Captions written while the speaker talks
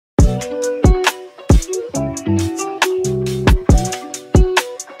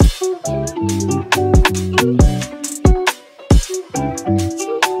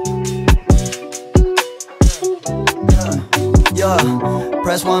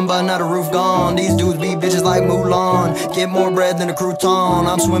on, but not a roof gone. These dudes be bitches like Mulan. Get more bread than a crouton.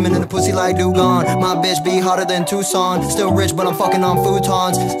 I'm swimming in the pussy like Dugon. My bitch be hotter than Tucson. Still rich, but I'm fucking on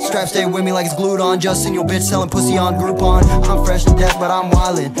futons. Strap stay with me like it's glued on. Just seen your bitch selling pussy on Groupon. I'm fresh to death, but I'm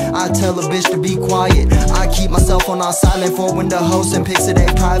wildin'. I tell a bitch to be quiet. I keep myself on all silent for when the host and pics of they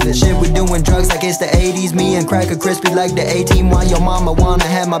private. Shit, we doing drugs like it's the 80s. Me and Craka crispy like the 18. Why your mama wanna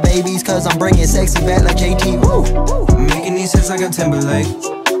have my babies? Cause I'm bringing sexy back like JT. Woo! Making these hits like a Timberlake.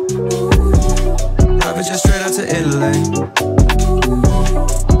 Private jet straight out to Italy.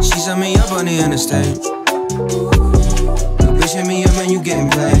 She set me up on the interstate. Little bitch hit me up and you getting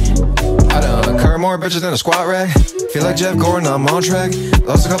played. I done curve more bitches than a squat rack. Feel like Jeff Gordon, I'm on track.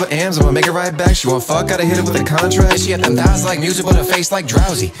 Lost a couple M's, I'ma make it right back. She want fuck, gotta hit it with a contract. She had them thighs like music, but her face like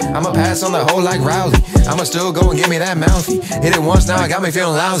drowsy. I'ma pass on the whole like Rowley. I'ma still go and give me that mouthy. Hit it once, now it got me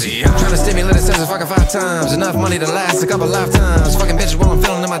feeling lousy. I'm trying to stimulate the senses fucking 5 times. Enough money to last a couple lifetimes. Fucking bitches while I'm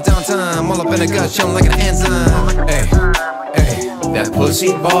feeling in my downtime. All up in the gut, chilling like an enzyme. Hey, hey, that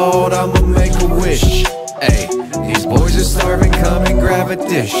pussy bald, I'ma make a wish. Hey, these boys are starving, come and grab a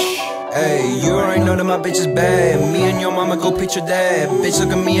dish. Hey, you already know that my bitch is bad. Me and your mama go picture that. Bitch,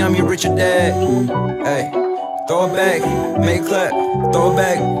 look at me, I'm your richer dad. Hey, throw it back, make it clap. Throw it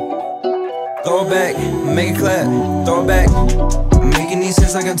back, throw it back, make it clap. Throw it back. Making these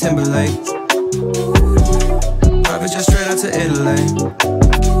hits like a Timberlake. Private jet straight out to Italy.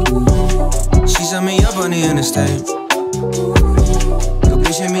 She set me up on the interstate.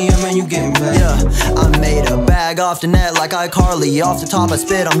 Hit me up and you getting back. Yeah, I made a bag off the net like iCarly. Off the top I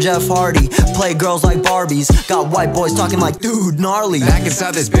spit, I'm Jeff Hardy. Play girls like Barbies. Got white boys talking like, dude, gnarly. Back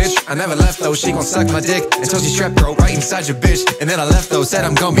inside this bitch, I never left though. She gon' suck my dick until she strep throat right inside your bitch. And then I left though, said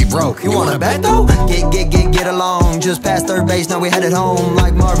I'm gon' be broke. You wanna bet though? Get along. Just past third base, now we headed home.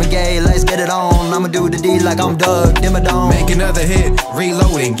 Like Marvin Gaye, let's get it on. I'ma do the D like I'm Doug Dimmadome. Make another hit,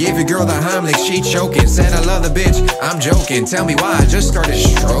 reloading. Give your girl the Heimlich, she choking. Said I love the bitch, I'm joking. Tell me why I just started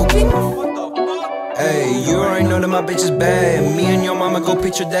stroking. Hey, you already know that my bitch is bad. Me and your mama go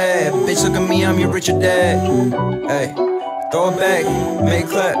picture that. Bitch, look at me, I'm your richer dad. Hey, throw it back, make it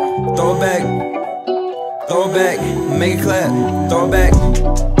clap. Throw it back, throw it back, make it clap. Throw it back.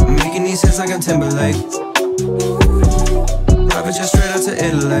 Making these hits like a Timberlake. Private jet straight out to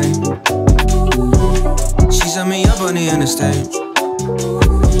Italy. She set me up on the interstate.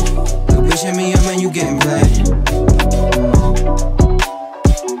 Little bitch hit me up and you getting played.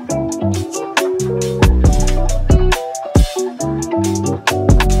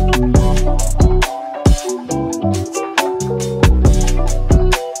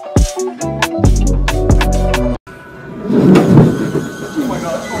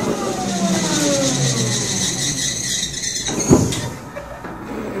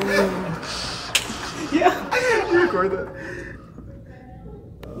 Yeah, you record that?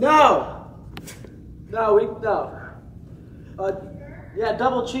 No, no. Yeah,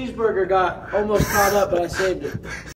 double cheeseburger got almost caught up, but I saved it.